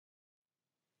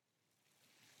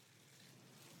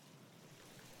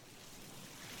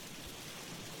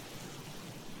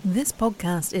This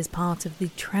podcast is part of the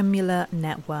Tremula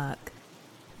Network,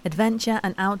 adventure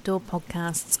and outdoor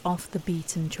podcasts off the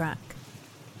beaten track.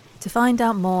 To find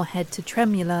out more, head to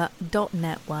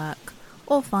tremula.network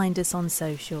or find us on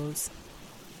socials.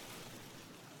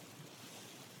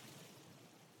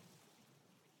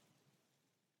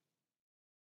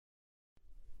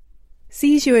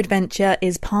 Seize Your Adventure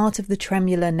is part of the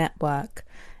Tremula Network,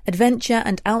 adventure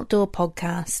and outdoor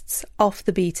podcasts off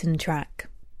the beaten track.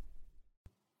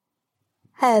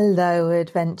 Hello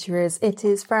adventurers, it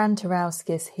is Fran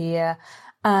Tarauskis here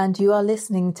and you are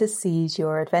listening to Seize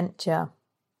Your Adventure.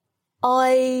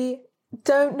 I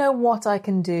don't know what I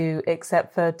can do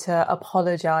except for to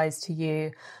apologise to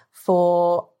you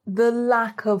for the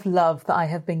lack of love that I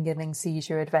have been giving Seize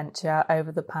Your Adventure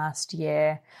over the past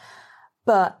year.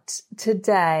 But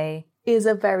today is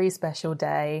a very special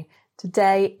day.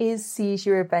 Today is Seize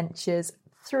Your Adventure's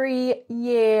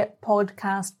 3-year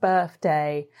podcast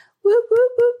birthday. Woo, woo,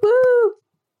 woo, woo!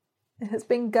 It has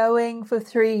been going for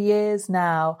 3 years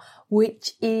now,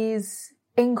 which is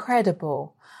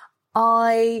incredible.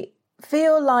 I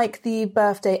feel like the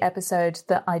birthday episode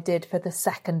that I did for the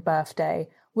second birthday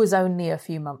was only a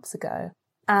few months ago.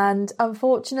 And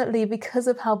unfortunately, because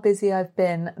of how busy I've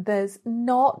been, there's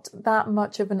not that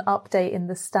much of an update in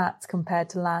the stats compared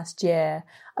to last year.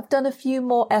 I've done a few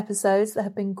more episodes that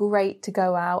have been great to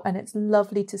go out, and it's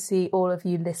lovely to see all of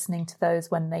you listening to those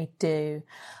when they do.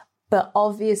 But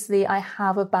obviously, I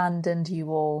have abandoned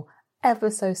you all ever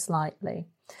so slightly.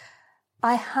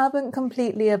 I haven't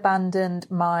completely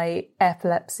abandoned my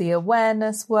epilepsy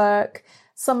awareness work.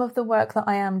 Some of the work that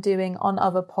I am doing on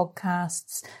other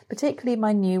podcasts, particularly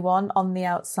my new one, On the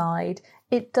Outside,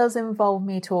 it does involve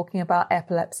me talking about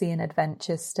epilepsy and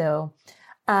adventure still.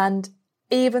 And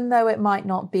even though it might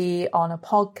not be on a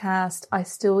podcast, I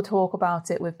still talk about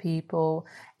it with people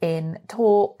in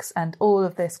talks and all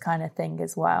of this kind of thing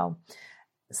as well.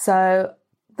 So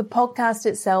the podcast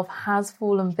itself has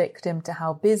fallen victim to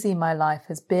how busy my life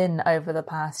has been over the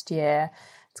past year.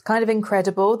 It's kind of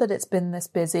incredible that it's been this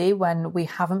busy when we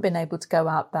haven't been able to go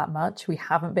out that much. We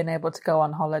haven't been able to go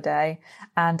on holiday,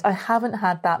 and I haven't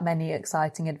had that many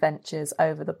exciting adventures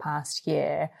over the past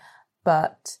year.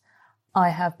 But I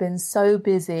have been so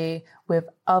busy with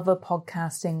other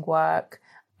podcasting work,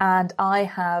 and I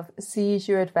have Seize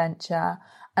Your Adventure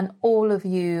and all of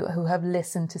you who have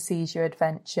listened to Seize Your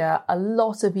Adventure, a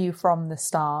lot of you from the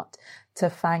start, to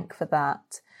thank for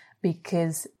that.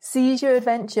 Because Seize Your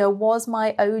Adventure was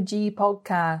my OG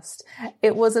podcast.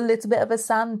 It was a little bit of a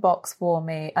sandbox for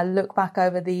me. I look back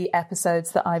over the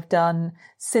episodes that I've done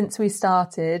since we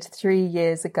started 3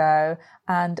 years ago,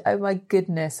 and oh my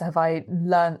goodness, have I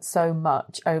learnt so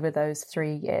much over those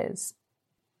 3 years.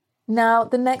 Now,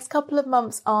 the next couple of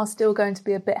months are still going to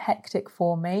be a bit hectic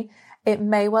for me. It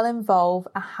may well involve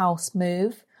a house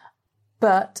move.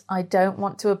 But I don't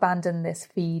want to abandon this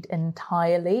feed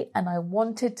entirely, and I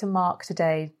wanted to mark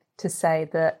today to say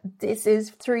that this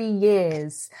is 3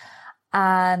 years,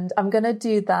 and I'm going to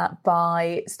do that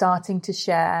by starting to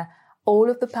share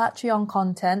all of the Patreon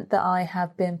content that I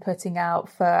have been putting out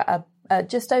for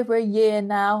just over a year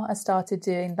now. I started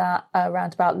doing that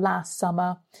around about last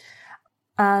summer,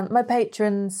 and my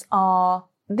patrons are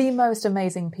the most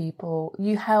amazing people.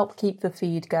 You help keep the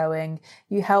feed going,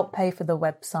 you help pay for the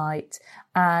website,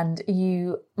 and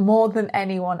you, more than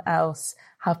anyone else,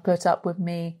 have put up with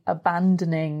me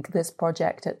abandoning this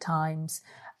project at times.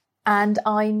 And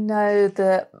I know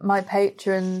that my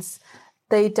patrons,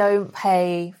 they don't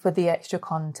pay for the extra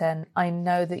content. I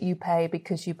know that you pay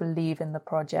because you believe in the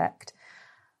project.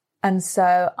 And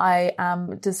so I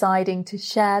am deciding to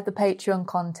share the Patreon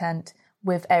content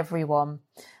with everyone.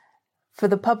 For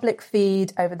the public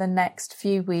feed over the next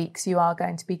few weeks, you are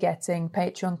going to be getting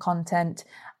Patreon content.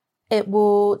 It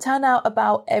will turn out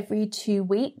about every 2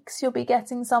 weeks you'll be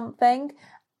getting something,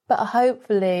 but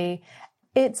hopefully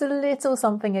it's a little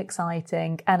something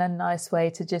exciting and a nice way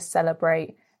to just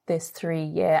celebrate this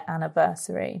 3-year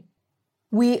anniversary.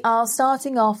 We are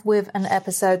starting off with an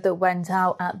episode that went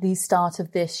out at the start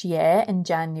of this year in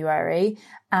January,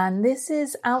 and this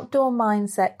is Outdoor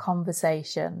Mindset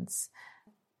Conversations.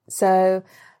 So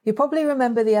you probably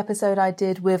remember the episode I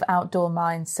did with Outdoor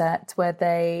Mindset where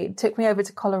they took me over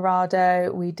to Colorado.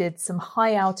 We did some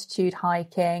high altitude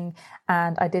hiking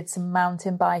and I did some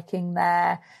mountain biking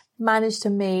there. Managed to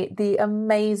meet the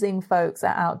amazing folks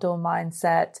at Outdoor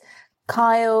Mindset.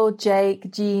 Kyle,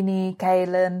 Jake, Jeannie,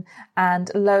 Kaylin,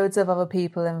 and loads of other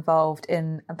people involved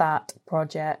in that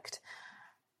project.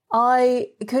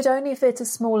 I could only fit a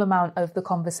small amount of the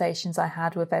conversations I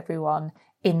had with everyone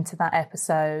into that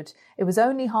episode. It was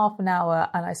only half an hour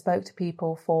and I spoke to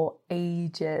people for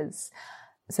ages.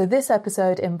 So this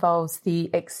episode involves the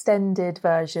extended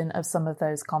version of some of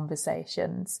those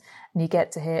conversations, and you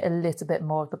get to hear a little bit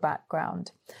more of the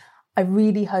background. I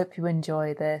really hope you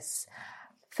enjoy this.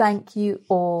 Thank you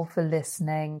all for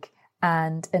listening,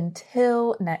 and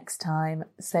until next time,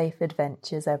 safe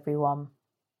adventures, everyone.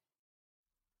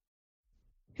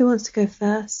 Who wants to go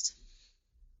first?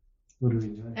 What are we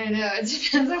doing? I know, it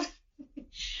depends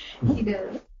on he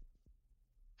does.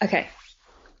 Okay.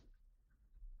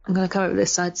 I'm going to come over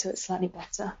this side so it's slightly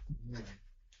better.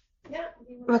 Yeah.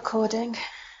 Recording.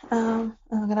 I'm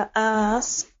going to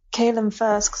ask Kaylin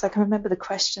first because I can remember the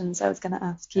questions I was going to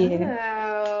ask you.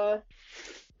 Oh.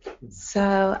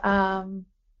 So,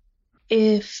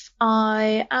 if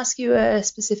I ask you a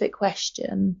specific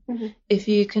question, if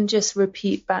you can just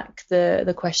repeat back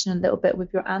the question a little bit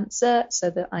with your answer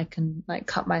so that I can like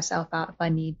cut myself out if I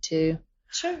need to.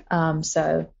 Sure.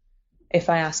 So if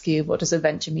I ask you, what does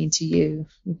adventure mean to you?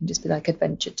 You can just be like,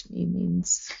 adventure to me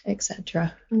means,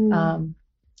 etc.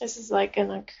 This is like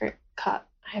in a cut.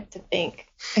 I have to think.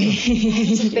 I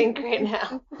have to think right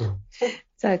now.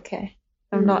 It's okay.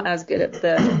 I'm not as good at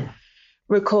the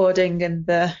recording and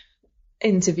the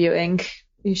interviewing.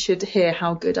 You should hear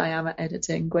how good I am at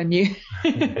editing when you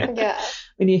Yeah.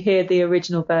 when you hear the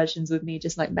original versions with me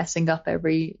just like messing up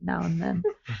every now and then.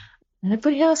 And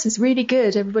everybody else is really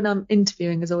good. Everyone I'm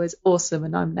interviewing is always awesome,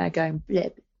 and I'm there going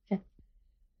blip.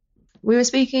 We were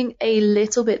speaking a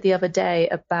little bit the other day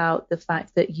about the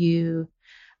fact that you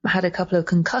had a couple of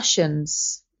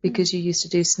concussions because you used to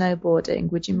do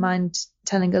snowboarding. Would you mind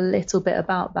telling a little bit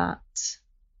about that?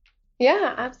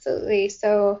 Yeah, absolutely.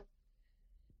 So,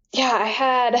 yeah, I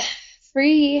had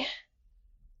 3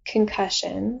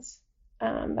 concussions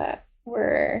that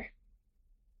were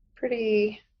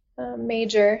pretty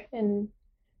major in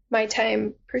my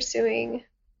time pursuing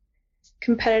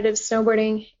competitive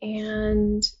snowboarding.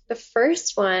 And the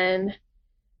first one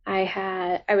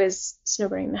I was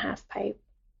snowboarding the half pipe,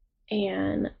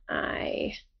 and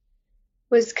I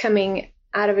was coming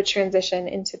out of a transition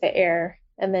into the air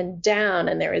and then down,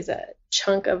 and there was a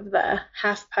chunk of the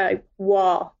half pipe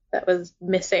wall that was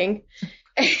missing.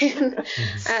 And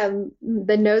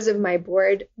the nose of my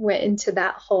board went into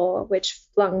that hole, which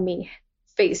flung me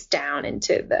face down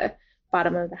into the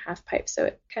bottom of the half pipe. So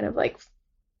it kind of like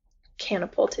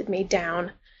catapulted me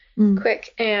down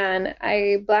quick, and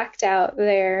I blacked out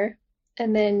there,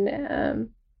 and then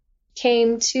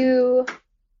came to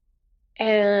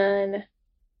and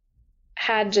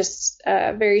had just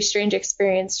a very strange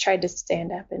experience, tried to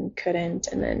stand up and couldn't.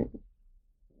 And then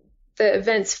the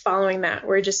events following that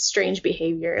were just strange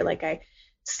behavior. Like I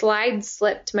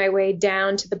slipped my way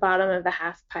down to the bottom of the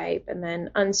half pipe and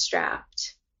then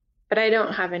unstrapped. But I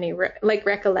don't have any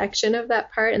recollection of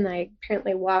that part. And I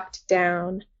apparently walked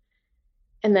down,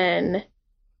 and then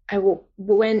I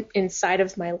went inside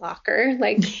of my locker,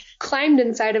 like climbed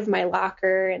inside of my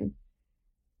locker, and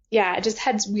yeah, I just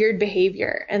had weird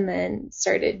behavior, and then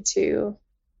started to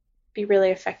be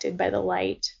really affected by the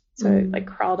light. So I like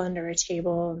crawled under a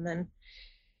table, and then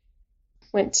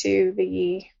went to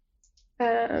the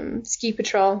ski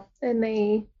patrol, and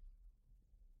they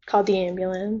called the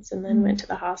ambulance, and then went to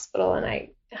the hospital, and I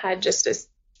had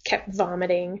kept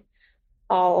vomiting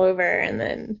all over. And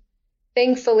then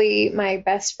thankfully my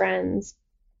best friend's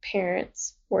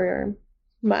parents were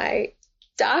my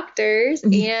doctors,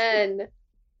 and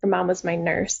her mom was my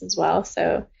nurse as well.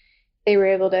 So they were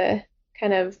able to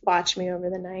kind of watch me over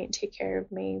the night and take care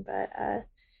of me. But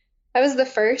I was the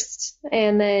first,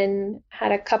 and then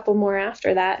had a couple more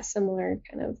after that, similar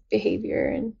kind of behavior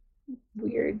and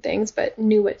weird things, but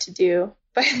knew what to do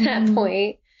by that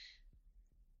point.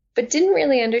 But didn't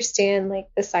really understand like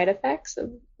the side effects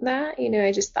of that. You know,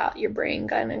 I just thought your brain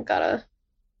kind of got a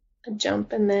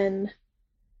jump, and then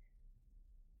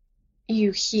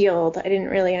you healed. I didn't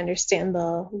really understand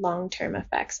the long-term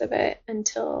effects of it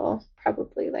until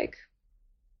probably like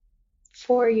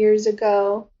 4 years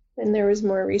ago, and there was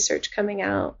more research coming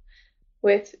out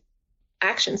with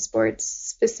action sports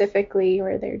specifically,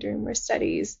 where they're doing more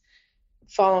studies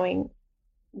following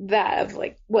that of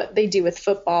like what they do with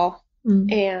football.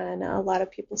 And a lot of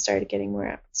people started getting more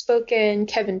outspoken,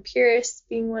 Kevin Pierce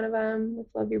being one of them with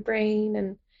Love Your Brain,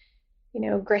 and you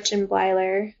know, Gretchen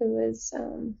Bleiler, who was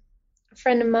a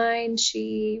friend of mine.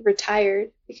 She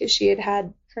retired because she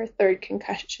had her 3rd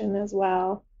concussion as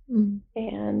well.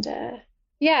 And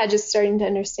yeah, just starting to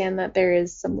understand that there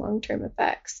is some long-term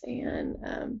effects,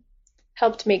 and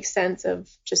helped make sense of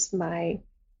just my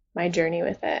journey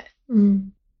with it.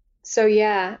 So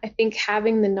yeah, I think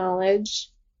having the knowledge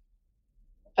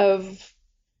of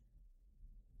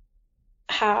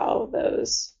how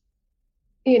those,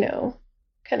 you know,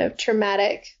 kind of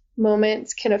traumatic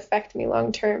moments can affect me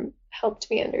long term helped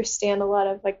me understand a lot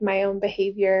of like my own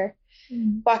behavior,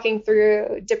 walking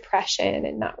through depression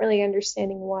and not really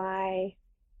understanding why.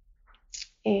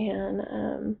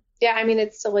 And yeah, I mean,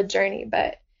 it's still a journey,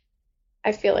 but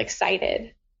I feel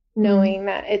excited knowing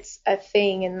that it's a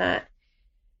thing and that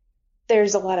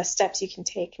there's a lot of steps you can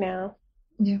take now.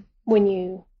 Yeah. When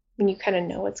you kind of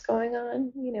know what's going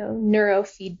on, you know,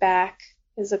 neurofeedback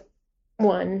is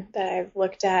one that I've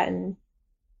looked at and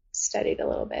studied a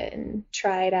little bit and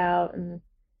tried out. And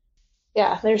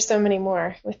yeah, there's so many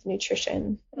more with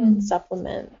nutrition and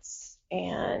supplements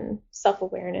and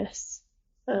self-awareness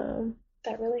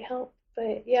that really help.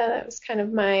 But yeah, that was kind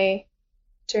of my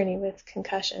journey with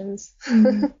concussions.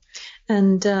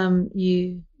 And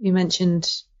you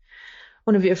mentioned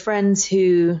one of your friends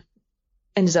who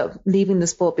ended up leaving the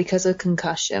sport because of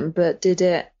concussion, but did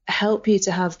it help you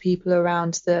to have people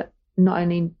around that not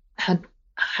only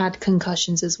had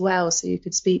concussions as well, so you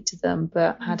could speak to them,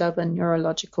 but had other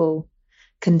neurological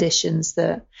conditions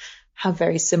that have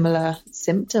very similar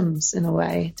symptoms in a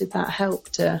way? Did that help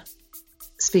to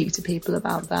speak to people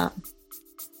about that?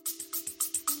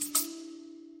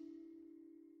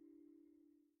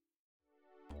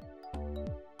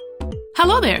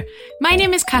 Hello there, my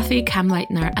name is Kathy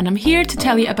Kamleitner and I'm here to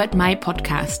tell you about my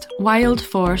podcast, Wild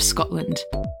for Scotland.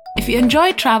 If you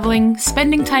enjoy travelling,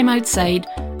 spending time outside,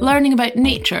 learning about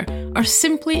nature, or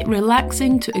simply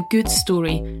relaxing to a good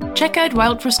story, check out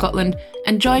Wild for Scotland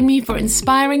and join me for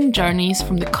inspiring journeys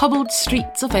from the cobbled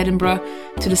streets of Edinburgh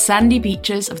to the sandy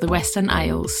beaches of the Western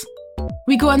Isles.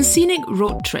 We go on scenic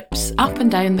road trips up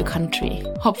and down the country,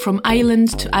 hop from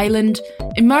island to island,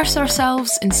 immerse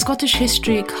ourselves in Scottish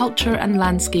history, culture and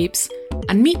landscapes,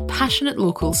 and meet passionate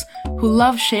locals who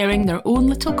love sharing their own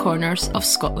little corners of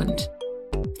Scotland.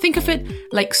 Think of it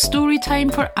like story time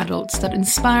for adults that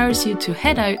inspires you to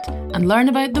head out and learn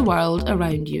about the world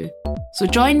around you. So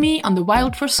join me on the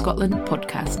Wild for Scotland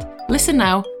podcast. Listen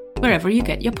now, wherever you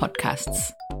get your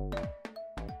podcasts.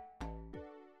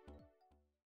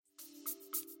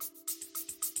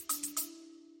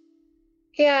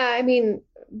 Yeah, I mean,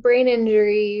 brain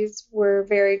injuries were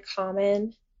very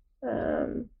common.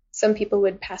 Some people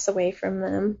would pass away from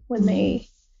them when they,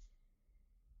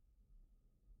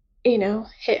 you know,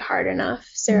 hit hard enough.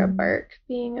 Sarah Burke,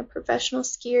 being a professional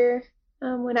skier,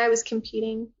 when I was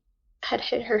competing, had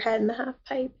hit her head in the half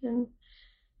pipe. And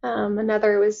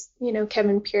another was, you know,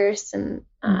 Kevin Pierce. And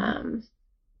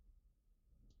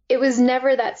it was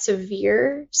never that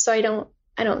severe. So I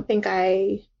don't think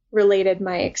I related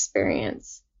my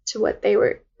experience to what they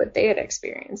had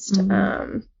experienced.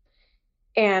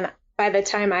 And by the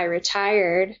time I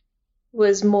retired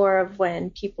was more of when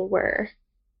people were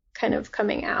kind of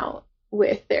coming out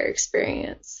with their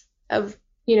experience of,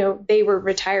 you know, they were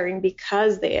retiring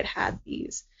because they had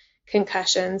these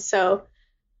concussions. So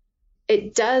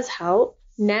it does help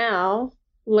now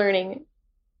learning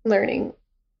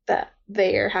that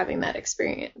they are having that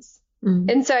experience.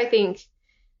 And so I think,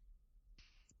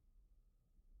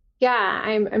 yeah,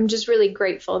 I'm just really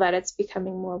grateful that it's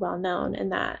becoming more well known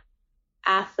and that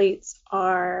athletes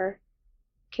are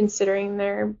considering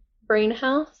their brain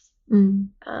health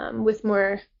with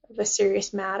more of a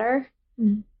serious matter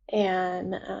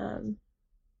and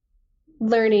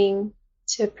learning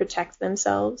to protect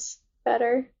themselves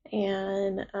better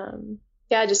and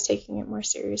just taking it more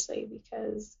seriously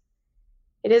because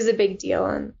it is a big deal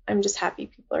and I'm just happy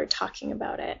people are talking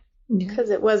about it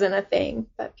because it wasn't a thing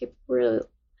that people were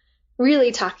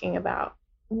really talking about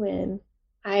when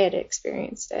I had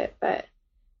experienced it. But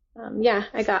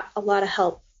I got a lot of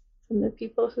help from the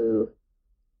people who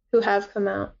have come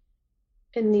out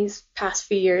in these past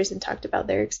few years and talked about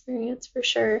their experience for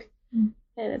sure. And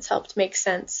it's helped make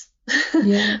sense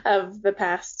of the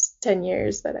past 10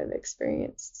 years that I've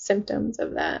experienced symptoms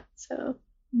of that. So,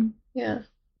 yeah.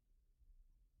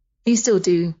 You still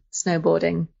do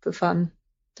snowboarding for fun,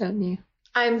 don't you?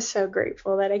 I'm so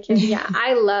grateful that I can. Yeah,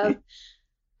 I love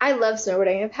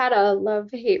snowboarding. I've had a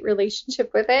love-hate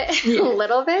relationship with it a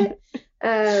little bit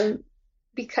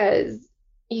because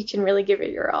you can really give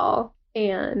it your all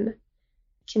and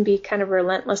can be kind of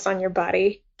relentless on your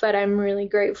body. But I'm really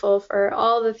grateful for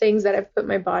all the things that I've put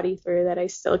my body through that I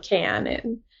still can,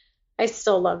 and I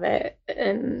still love it.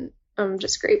 And I'm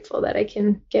just grateful that I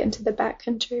can get into the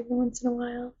backcountry every once in a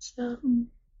while. So,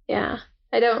 yeah,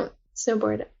 I don't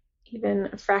snowboard even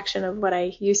a fraction of what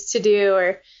I used to do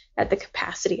or at the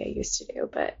capacity I used to do.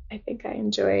 But I think I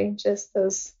enjoy just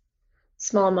those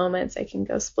small moments. I can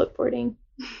go split boarding.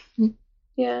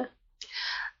 Yeah.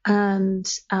 And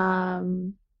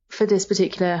for this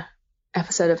particular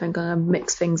episode, I think I'm going to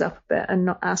mix things up a bit and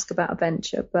not ask about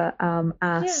adventure, but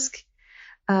ask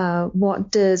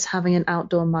what does having an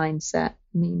outdoor mindset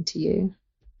mean to you?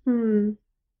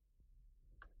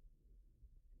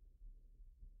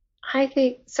 I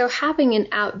think so. Having an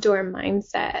outdoor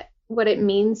mindset, what it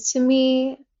means to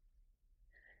me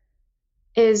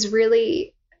is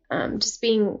really just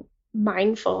being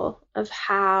mindful of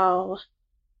how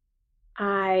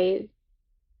I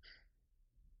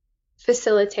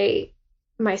facilitate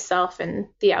myself in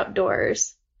the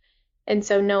outdoors. And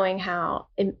so knowing how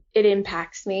it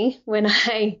impacts me when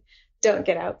I don't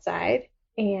get outside,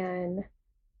 and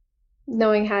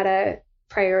knowing how to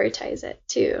prioritize it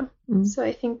too. So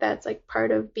I think that's like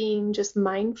part of being just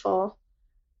mindful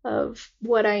of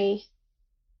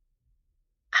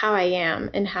how I am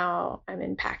and how I'm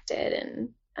impacted, and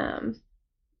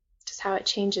just how it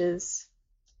changes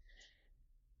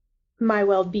my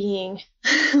well-being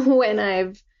when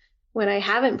I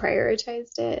haven't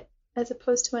prioritized it as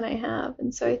opposed to when I have.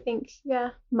 And so I think,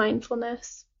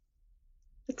 mindfulness.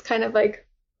 It's kind of like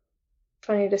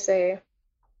funny to say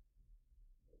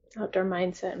outdoor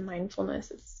mindset and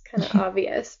mindfulness. It's kind of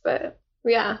obvious, but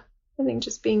I think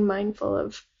just being mindful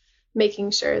of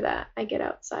making sure that I get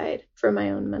outside for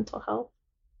my own mental health,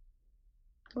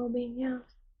 well-being.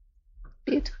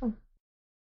 Beautiful.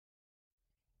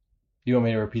 You want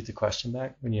me to repeat the question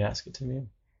back when you ask it to me?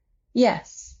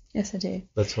 Yes, I do.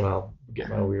 That's when I'll get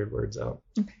my weird words out.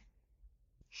 Okay.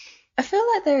 I feel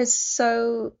like there's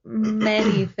so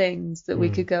many things that we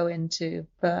could go into,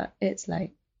 but it's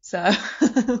late, so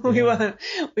we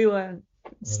won't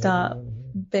start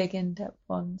big in-depth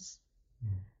ones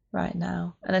right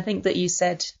now. And I think that you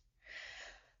said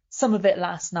some of it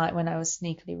last night when I was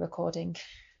sneakily recording.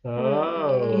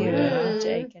 Oh, you and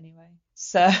Jake, anyway.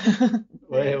 So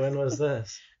wait, when was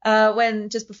this? When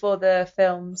just before the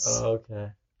films. Oh,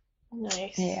 okay.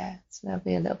 Nice. Yeah, so there'll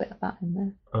be a little bit of that in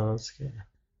there. Oh, that's good.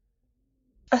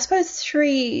 I suppose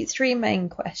three main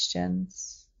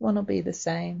questions. One will be the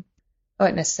same. I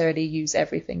won't necessarily use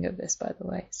everything of this, by the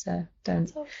way, so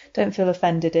don't feel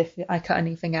offended if I cut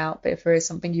anything out, but if there is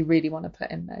something you really want to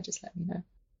put in there, just let me know.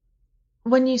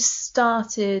 When you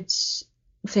started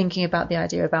thinking about the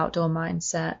idea of outdoor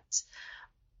mindset,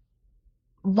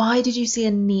 why did you see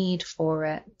a need for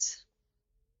it?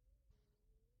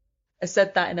 I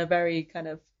said that in a very kind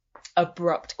of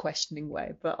abrupt questioning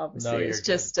way, but obviously it's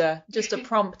just a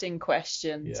prompting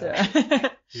question. Yeah.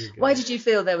 Why did you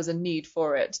feel there was a need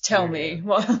for it? Tell me.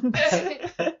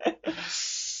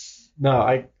 No,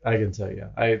 I can tell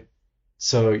you.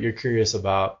 So you're curious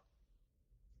about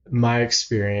my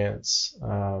experience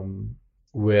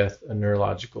with a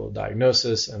neurological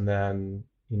diagnosis, and then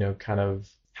kind of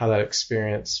how that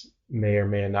experience may or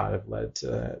may not have led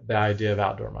to the idea of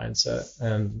outdoor mindset.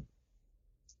 And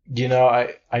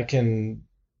I can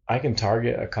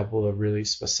target a couple of really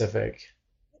specific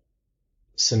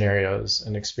scenarios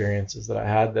and experiences that I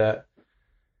had that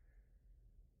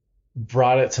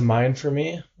brought it to mind for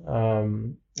me.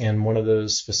 And one of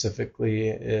those specifically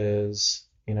is,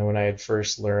 when I had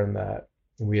first learned that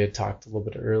we had talked a little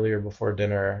bit earlier before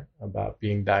dinner about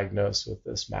being diagnosed with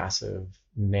this massive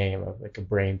name of like a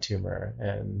brain tumor,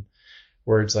 and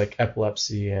words like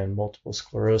epilepsy and multiple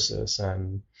sclerosis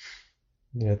and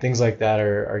things like that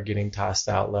are getting tossed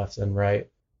out left and right.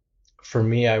 For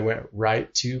me, I went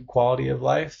right to quality of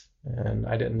life, and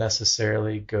I didn't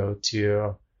necessarily go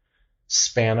to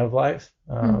span of life,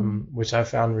 which I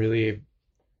found really,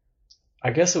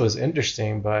 I guess it was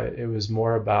interesting, but it was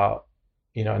more about,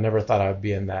 I never thought I would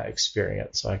be in that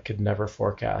experience, so I could never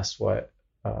forecast what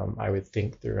I would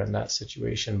think through in that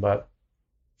situation. But,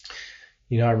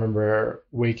 I remember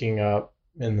waking up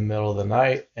in the middle of the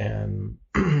night, and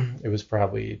it was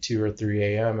probably 2 or 3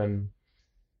 a.m. and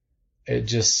it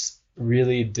just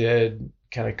really did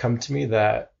kind of come to me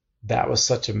that was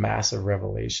such a massive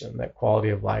revelation, that quality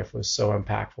of life was so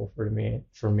impactful for me.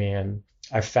 And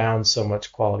I found so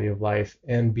much quality of life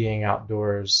in being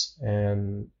outdoors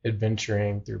and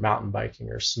adventuring through mountain biking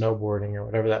or snowboarding or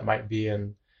whatever that might be,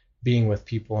 and being with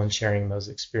people and sharing those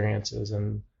experiences.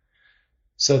 And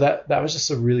so that was just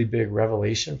a really big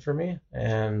revelation for me.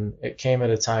 And it came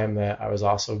at a time that I was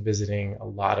also visiting a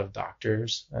lot of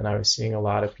doctors, and I was seeing a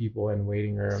lot of people in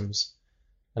waiting rooms,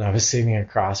 and I was sitting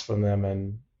across from them.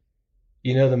 And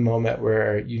the moment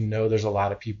where there's a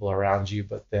lot of people around you,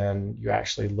 but then you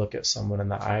actually look at someone in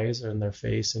the eyes or in their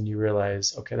face and you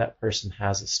realize, okay, that person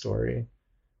has a story.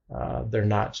 They're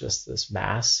not just this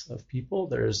mass of people.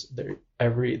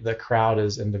 The crowd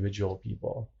is individual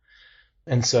people.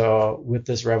 And so with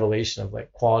this revelation of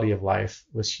like quality of life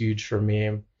was huge for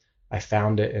me. I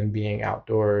found it in being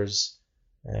outdoors,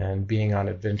 and being on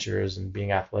adventures and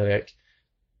being athletic.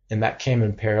 And that came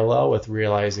in parallel with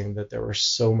realizing that there were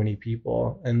so many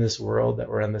people in this world that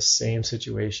were in the same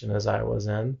situation as I was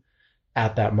in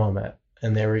at that moment.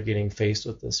 And they were getting faced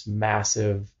with this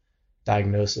massive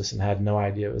diagnosis and had no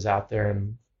idea it was out there.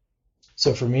 And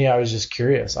so for me, I was just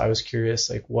curious. I was curious,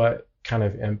 like, what kind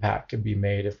of impact could be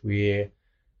made if we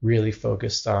really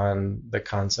focused on the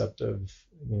concept of,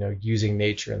 using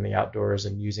nature and the outdoors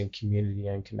and using community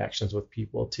and connections with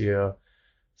people to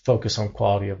focus on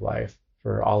quality of life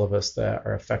for all of us that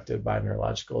are affected by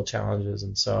neurological challenges.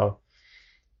 And so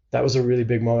that was a really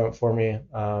big moment for me.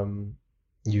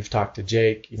 You've talked to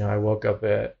Jake. I woke up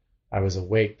I was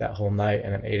awake that whole night,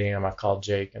 and at 8 a.m. I called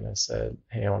Jake and I said,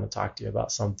 hey, I want to talk to you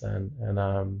about something.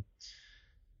 And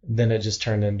then it just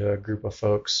turned into a group of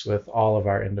folks with all of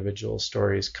our individual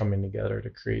stories coming together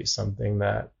to create something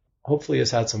that hopefully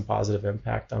has had some positive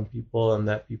impact on people and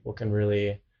that people can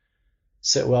really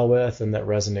sit well with and that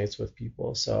resonates with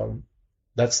people. So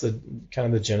that's the kind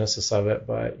of the genesis of it.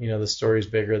 But, the story is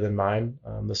bigger than mine.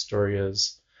 The story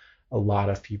is a lot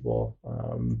of people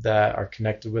that are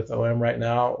connected with OM right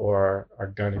now or are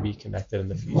going to be connected in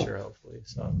the future, hopefully.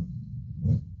 So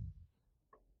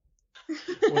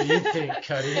what do you think,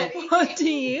 Cuddy? What do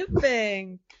you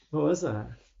think? What was that?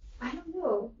 I don't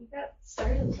know. We got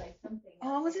started by something.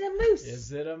 Oh, was it a moose?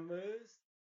 Is it a moose?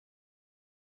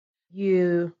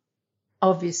 You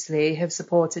obviously have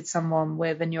supported someone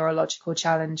with a neurological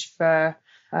challenge for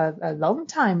a long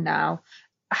time now.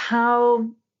 How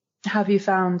have you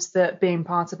found that being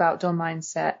part of Outdoor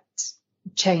Mindset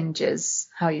changes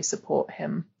how you support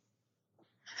him?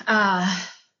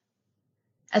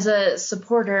 As a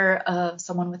supporter of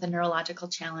someone with a neurological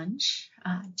challenge,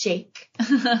 Jake,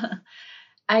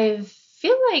 I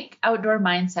feel like Outdoor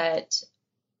Mindset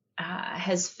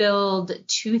has filled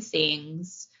two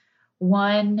things.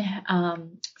 One,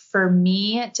 for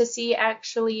me to see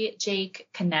actually Jake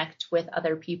connect with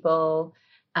other people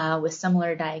with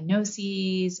similar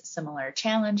diagnoses, similar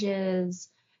challenges,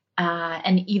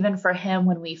 and even for him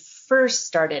when we first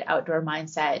started Outdoor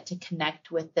Mindset to connect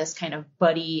with this kind of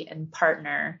buddy and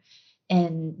partner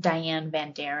in Diane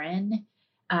Van Daren,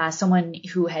 someone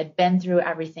who had been through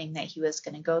everything that he was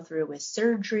going to go through with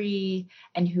surgery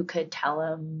and who could tell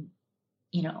him,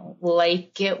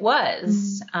 like it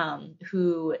was,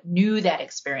 who knew that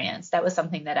experience. That was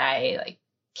something that I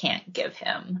can't give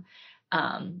him.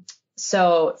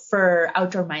 So for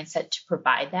Outdoor Mindset to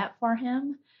provide that for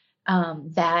him,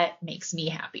 that makes me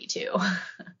happy too.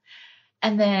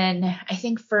 And then I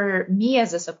think for me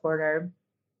as a supporter,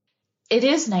 it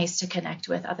is nice to connect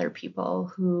with other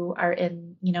people who are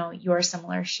in, your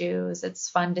similar shoes. It's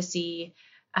fun to see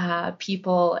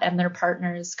people and their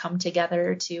partners come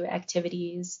together to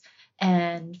activities,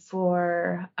 and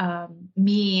for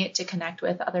me to connect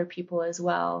with other people as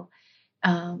well.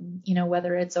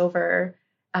 Whether it's over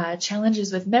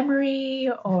challenges with memory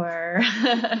or,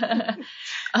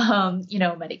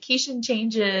 medication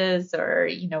changes or,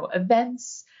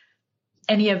 events,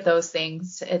 any of those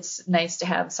things. It's nice to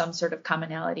have some sort of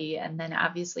commonality, and then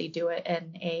obviously do it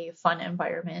in a fun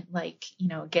environment, like,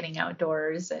 getting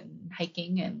outdoors and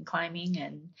hiking and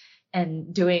climbing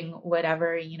and doing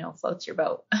whatever, floats your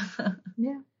boat.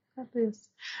 Yeah. Fabulous.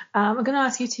 I'm going to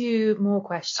ask you two more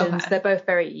questions. Okay. They're both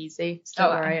very easy. So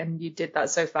don't worry. And you did that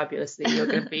so fabulously. You're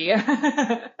going to be you're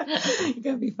going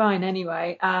to be fine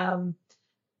anyway.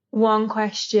 One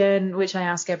question which I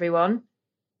ask everyone: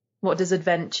 what does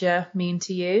adventure mean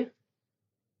to you?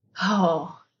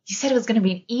 Oh, you said it was going to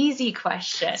be an easy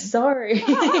question. Sorry.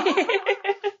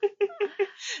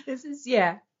 This is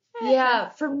Yeah,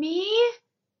 for me,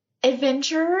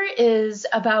 adventure is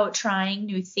about trying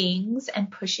new things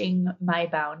and pushing my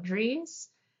boundaries.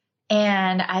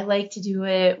 And I like to do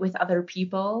it with other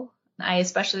people. I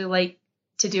especially like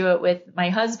to do it with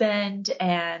my husband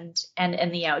and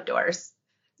in the outdoors.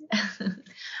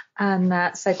 And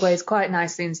that segues quite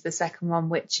nicely into the second one,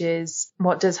 which is,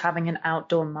 what does having an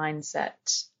outdoor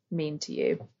mindset mean to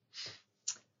you?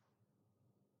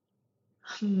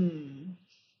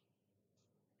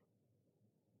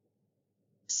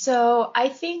 So I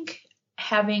think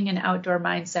having an outdoor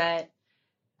mindset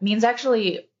means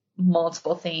actually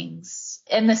multiple things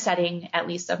in the setting, at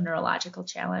least of neurological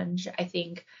challenge. I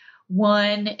think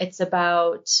one, it's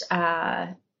about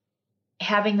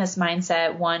having this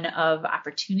mindset, one of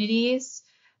opportunities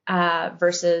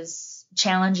versus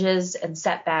challenges and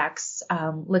setbacks,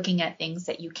 looking at things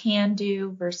that you can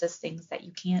do versus things that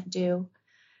you can't do.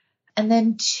 And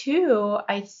then two,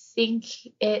 I think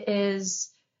it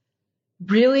is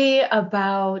really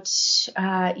about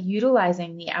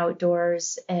utilizing the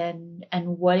outdoors and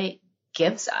what it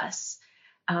gives us.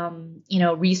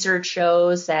 Research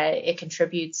shows that it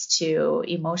contributes to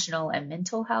emotional and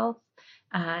mental health.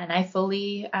 And I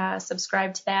fully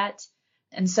subscribe to that.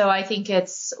 And so I think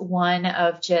it's one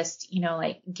of just,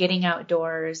 like getting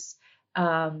outdoors,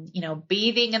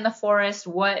 bathing in the forest,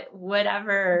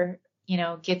 whatever,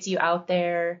 gets you out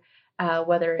there,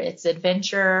 whether it's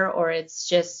adventure or it's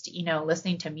just,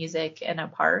 listening to music in a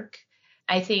park.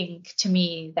 I think to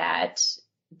me that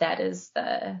is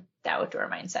the outdoor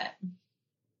mindset.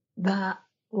 That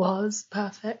was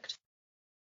perfect.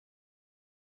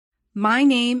 My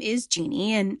name is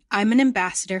Jeannie, and I'm an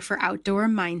ambassador for Outdoor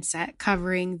Mindset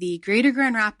covering the Greater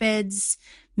Grand Rapids,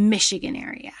 Michigan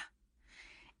area.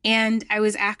 And I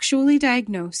was actually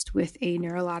diagnosed with a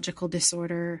neurological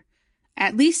disorder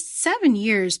at least 7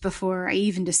 years before I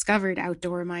even discovered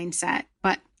Outdoor Mindset,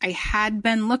 but I had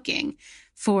been looking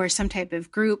for some type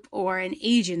of group or an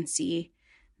agency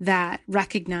that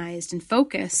recognized and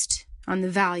focused on the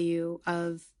value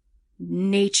of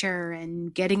nature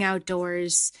and getting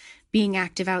outdoors, being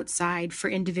active outside for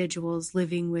individuals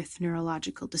living with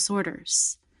neurological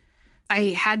disorders. I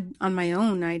had on my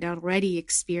own, I'd already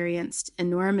experienced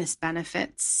enormous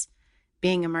benefits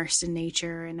being immersed in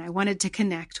nature, and I wanted to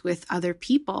connect with other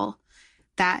people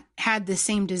that had the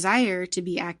same desire to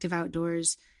be active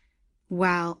outdoors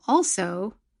while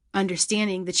also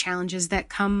understanding the challenges that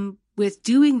come with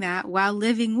doing that while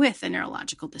living with a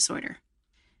neurological disorder.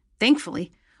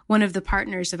 Thankfully, one of the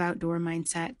partners of Outdoor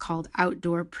Mindset, called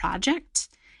Outdoor Project,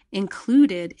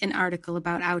 included an article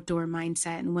about outdoor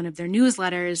mindset in one of their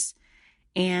newsletters,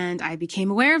 and I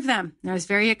became aware of them. And I was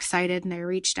very excited, and I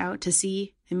reached out to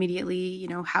see immediately,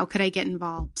 how could I get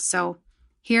involved? So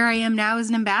here I am now as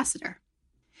an ambassador.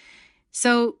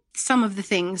 So some of the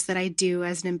things that I do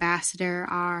as an ambassador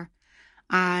are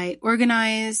I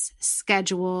organize,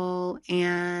 schedule,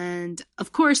 and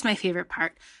of course, my favorite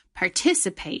part,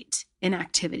 participate in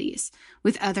activities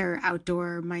with other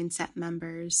Outdoor Mindset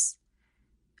members.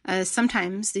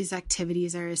 Sometimes these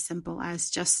activities are as simple as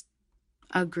just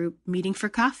a group meeting for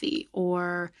coffee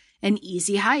or an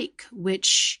easy hike,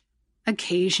 which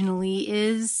occasionally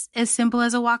is as simple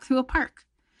as a walk through a park.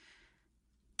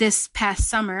 This past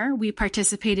summer, we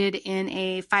participated in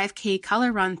a 5K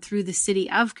color run through the city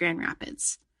of Grand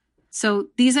Rapids. So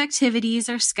these activities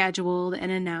are scheduled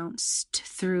and announced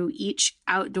through each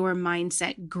Outdoor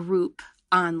Mindset group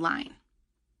online.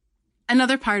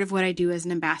 Another part of what I do as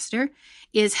an ambassador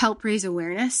is help raise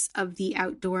awareness of the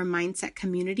Outdoor Mindset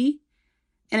community.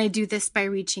 And I do this by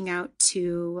reaching out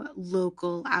to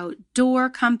local outdoor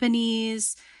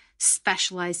companies,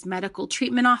 specialized medical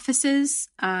treatment offices,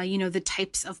 the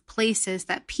types of places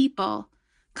that people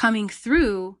coming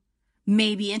through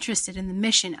may be interested in the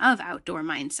mission of Outdoor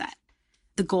Mindset.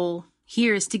 The goal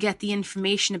here is to get the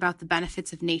information about the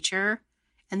benefits of nature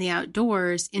and the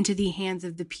outdoors into the hands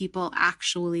of the people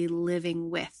actually living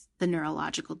with the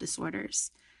neurological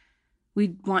disorders.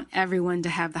 We want everyone to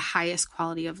have the highest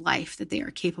quality of life that they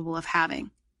are capable of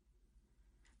having.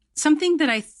 Something that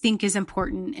I think is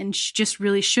important and just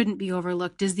really shouldn't be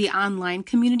overlooked is the online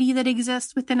community that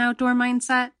exists within Outdoor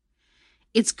Mindset.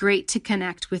 It's great to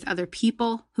connect with other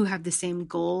people who have the same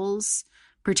goals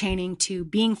pertaining to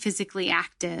being physically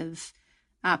active,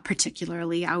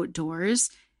 particularly outdoors,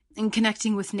 and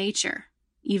connecting with nature,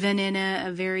 even in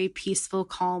a very peaceful,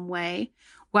 calm way,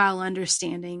 while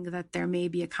understanding that there may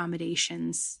be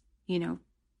accommodations,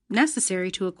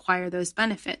 necessary to acquire those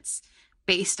benefits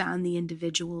based on the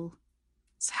individual's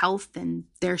health and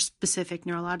their specific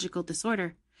neurological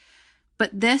disorder.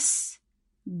 But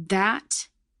that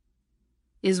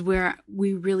is where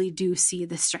we really do see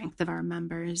the strength of our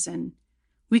members, and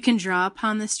we can draw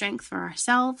upon the strength for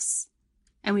ourselves,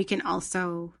 and we can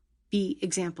also be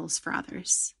examples for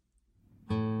others.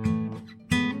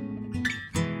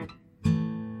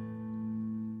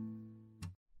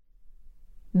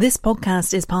 This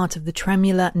podcast is part of the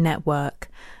Tremula Network,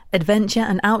 adventure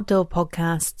and outdoor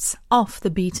podcasts off the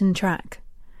beaten track.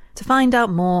 To find out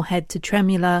more, head to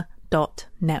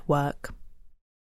tremula.network.